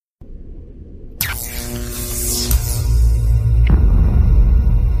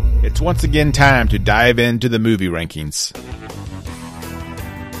it's once again time to dive into the movie rankings.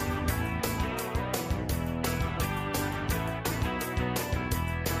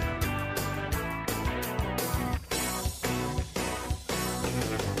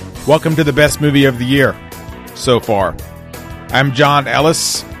 Welcome to the best movie of the year so far. I'm John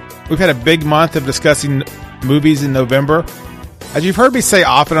Ellis. We've had a big month of discussing movies in November. As you've heard me say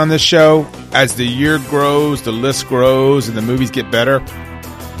often on this show, as the year grows, the list grows, and the movies get better.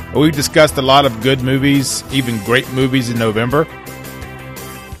 We've discussed a lot of good movies, even great movies in November.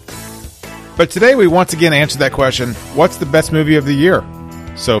 But today we once again answer that question, what's the best movie of the year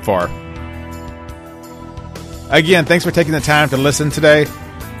so far? Again, thanks for taking the time to listen today.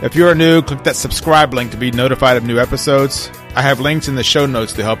 If you're new, click that subscribe link to be notified of new episodes. I have links in the show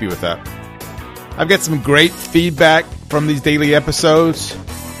notes to help you with that. I've got some great feedback from these daily episodes.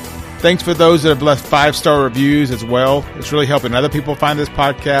 Thanks for those that have left 5-star reviews as well. It's really helping other people find this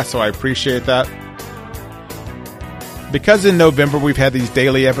podcast, so I appreciate that. Because in November we've had these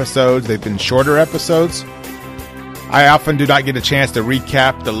daily episodes, they've been shorter episodes. I often do not get a chance to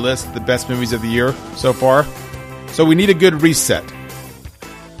recap the list of the best movies of the year so far. So we need a good reset.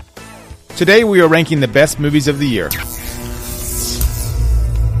 Today we are ranking the best movies of the year.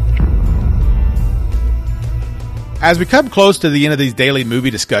 As we come close to the end of these daily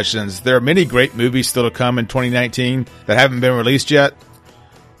movie discussions, there are many great movies still to come in 2019 that haven't been released yet.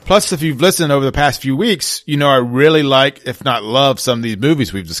 Plus, if you've listened over the past few weeks, you know I really like, if not love, some of these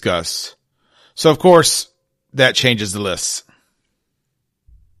movies we've discussed. So, of course, that changes the list.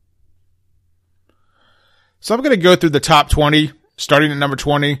 So I'm going to go through the top 20, starting at number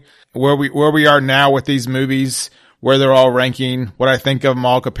 20, where we are now with these movies, where they're all ranking, what I think of them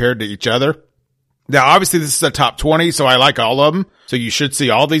all compared to each other. Now, obviously, this is a top 20, so I like all of them, so you should see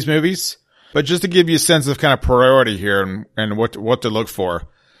all these movies. But just to give you a sense of kind of priority here and what to look for.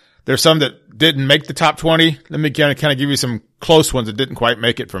 There's some that didn't make the top 20. Let me kind of give you some close ones that didn't quite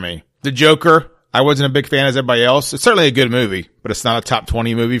make it for me. The Joker, I wasn't a big fan as everybody else. It's certainly a good movie, but it's not a top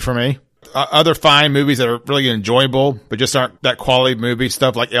 20 movie for me. Other fine movies that are really enjoyable, but just aren't that quality movie.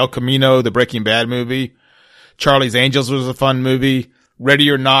 Stuff like El Camino, the Breaking Bad movie. Charlie's Angels was a fun movie.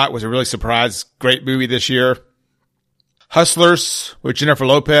 Ready or Not was a really great movie this year. Hustlers with Jennifer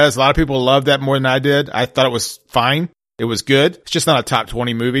Lopez. A lot of people loved that more than I did. I thought it was fine. It was good. It's just not a top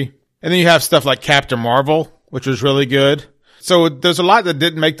 20 movie. And then you have stuff like Captain Marvel, which was really good. So there's a lot that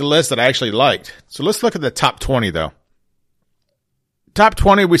didn't make the list that I actually liked. So let's look at the top 20 though. Top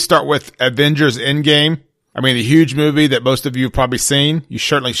 20, we start with Avengers Endgame. I mean, the huge movie that most of you have probably seen. You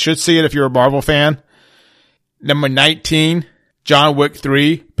certainly should see it if you're a Marvel fan. Number 19, John Wick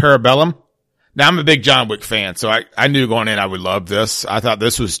 3, Parabellum. Now, I'm a big John Wick fan, so I knew going in I would love this. I thought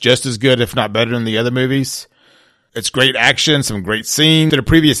this was just as good, if not better than the other movies. It's great action, some great scenes. Did a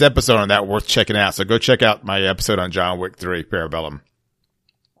previous episode on that worth checking out, so go check out my episode on John Wick 3, Parabellum.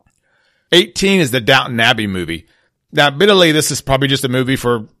 18 is the Downton Abbey movie. Now, admittedly, this is probably just a movie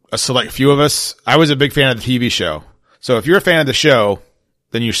for a select few of us. I was a big fan of the TV show. So if you're a fan of the show,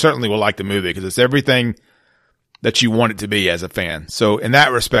 then you certainly will like the movie because it's everything that you want it to be as a fan. So in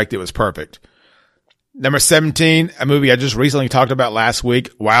that respect, it was perfect. Number 17, a movie I just recently talked about last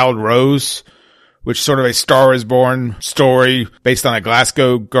week, Wild Rose, which is sort of a Star is Born story based on a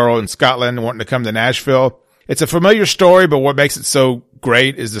Glasgow girl in Scotland wanting to come to Nashville. It's a familiar story, but what makes it so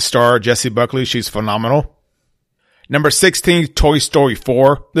great is the star, Jessie Buckley. She's phenomenal. Number 16, Toy Story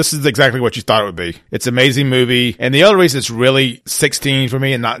 4. This is exactly what you thought it would be. It's an amazing movie. And the other reason it's really 16 for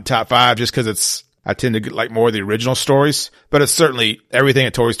me and not top 5, just because I tend to like more of the original stories, but it's certainly everything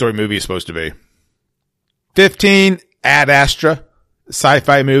a Toy Story movie is supposed to be. 15, Ad Astra,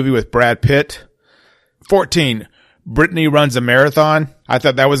 sci-fi movie with Brad Pitt. 14, Brittany Runs a Marathon. I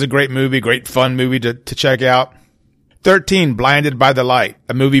thought that was a great movie, great fun movie to check out. 13, Blinded by the Light,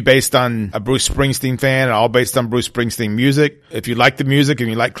 a movie based on a Bruce Springsteen fan and all based on Bruce Springsteen music. If you like the music and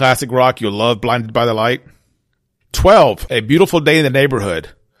you like classic rock, you'll love Blinded by the Light. 12, A Beautiful Day in the Neighborhood.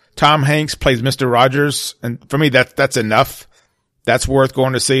 Tom Hanks plays Mr. Rogers, and for me, that's enough. That's worth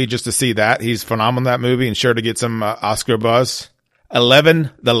going to see just to see that. He's phenomenal in that movie and sure to get some Oscar buzz. 11,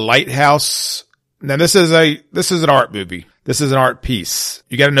 The Lighthouse. Now this is an art movie. This is an art piece.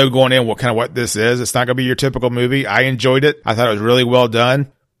 You got to know going in what this is. It's not going to be your typical movie. I enjoyed it. I thought it was really well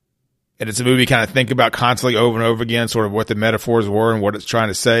done. And it's a movie you kind of think about constantly over and over again, sort of what the metaphors were and what it's trying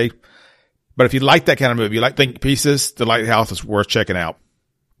to say. But if you like that kind of movie, you like think pieces, The Lighthouse is worth checking out.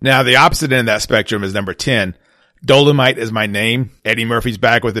 Now, the opposite end of that spectrum is number 10. Dolomite Is My Name. Eddie Murphy's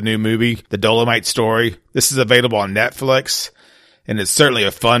back with a new movie, The Dolomite Story. This is available on Netflix. And it's certainly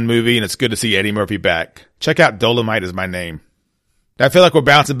a fun movie, and it's good to see Eddie Murphy back. Check out Dolomite Is My Name. I feel like we're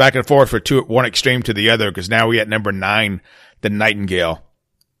bouncing back and forth from one extreme to the other because now we're at number 9, The Nightingale.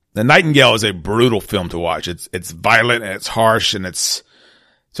 The Nightingale is a brutal film to watch. It's violent and it's harsh and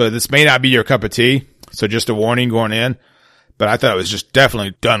so this may not be your cup of tea. So just a warning going in, but I thought it was just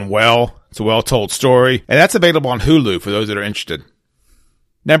definitely done well. It's a well-told story, and that's available on Hulu for those that are interested.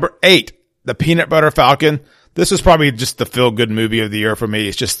 Number 8, The Peanut Butter Falcon. This was probably just the feel-good movie of the year for me.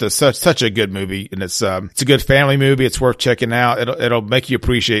 It's just such a good movie, and it's a good family movie. It's worth checking out. It'll make you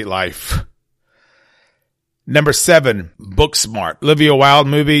appreciate life. Number 7, Booksmart. Olivia Wilde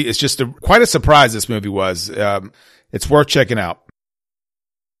movie. It's just quite a surprise this movie was. It's worth checking out.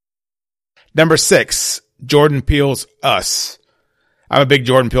 Number 6, Jordan Peele's Us. I'm a big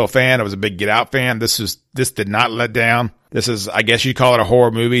Jordan Peele fan. I was a big Get Out fan. This did not let down. This is, I guess you call it a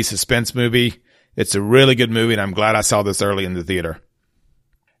horror movie, suspense movie. It's a really good movie, and I'm glad I saw this early in the theater.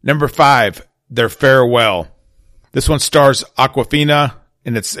 Number 5, Their Farewell. This one stars Awkwafina,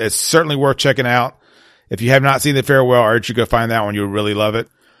 and it's certainly worth checking out. If you have not seen The Farewell, I urge you to go find that one. You'll really love it.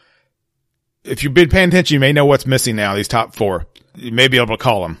 If you've been paying attention, you may know what's missing now, these top 4. You may be able to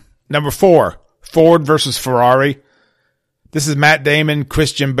call them. Number 4, Ford versus Ferrari. This is Matt Damon,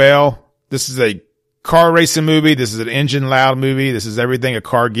 Christian Bale. This is a car racing movie. This is an engine loud movie. This is everything a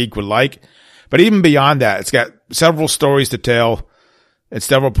car geek would like. But even beyond that, it's got several stories to tell and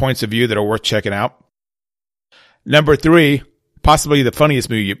several points of view that are worth checking out. Number 3, possibly the funniest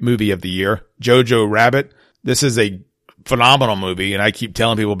movie of the year, Jojo Rabbit. This is a phenomenal movie, and I keep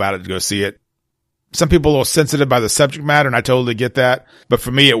telling people about it to go see it. Some people are a little sensitive by the subject matter, and I totally get that. But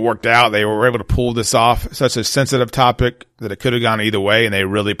for me, it worked out. They were able to pull this off. Such a sensitive topic that it could have gone either way, and they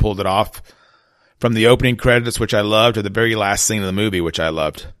really pulled it off. From the opening credits, which I loved, to the very last scene of the movie, which I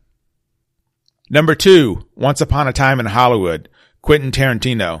loved. Number 2, Once Upon a Time in Hollywood, Quentin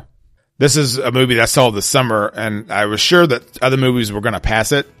Tarantino. This is a movie that I saw this summer, and I was sure that other movies were going to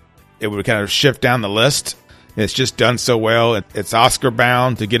pass it. It would kind of shift down the list. It's just done so well. It's Oscar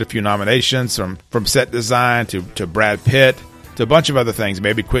bound to get a few nominations from set design to Brad Pitt to a bunch of other things.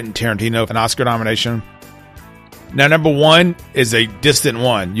 Maybe Quentin Tarantino, an Oscar nomination. Now, number 1 is a distant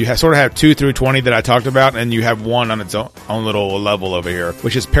one. You sort of have 2 through 20 that I talked about, and you have one on its own little level over here,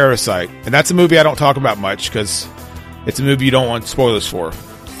 which is Parasite. And that's a movie I don't talk about much because it's a movie you don't want spoilers for.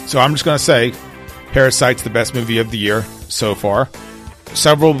 So I'm just going to say Parasite's the best movie of the year so far.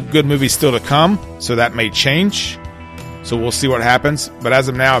 Several good movies still to come, so that may change. So we'll see what happens. But as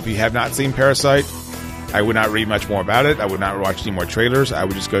of now, if you have not seen Parasite, I would not read much more about it. I would not watch any more trailers. I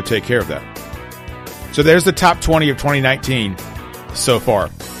would just go take care of that. So there's the top 20 of 2019 so far.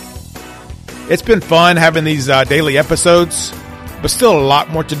 It's been fun having these daily episodes, but still a lot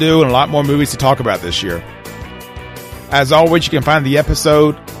more to do and a lot more movies to talk about this year. As always, you can find this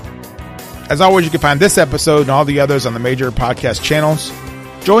episode and all the others on the major podcast channels.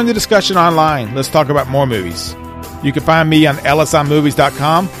 Join the discussion online. Let's talk about more movies. You can find me on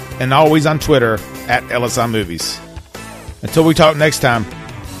ellisonmovies.com and always on Twitter @ellisonmovies. Until we talk next time,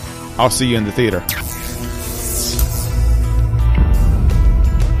 I'll see you in the theater.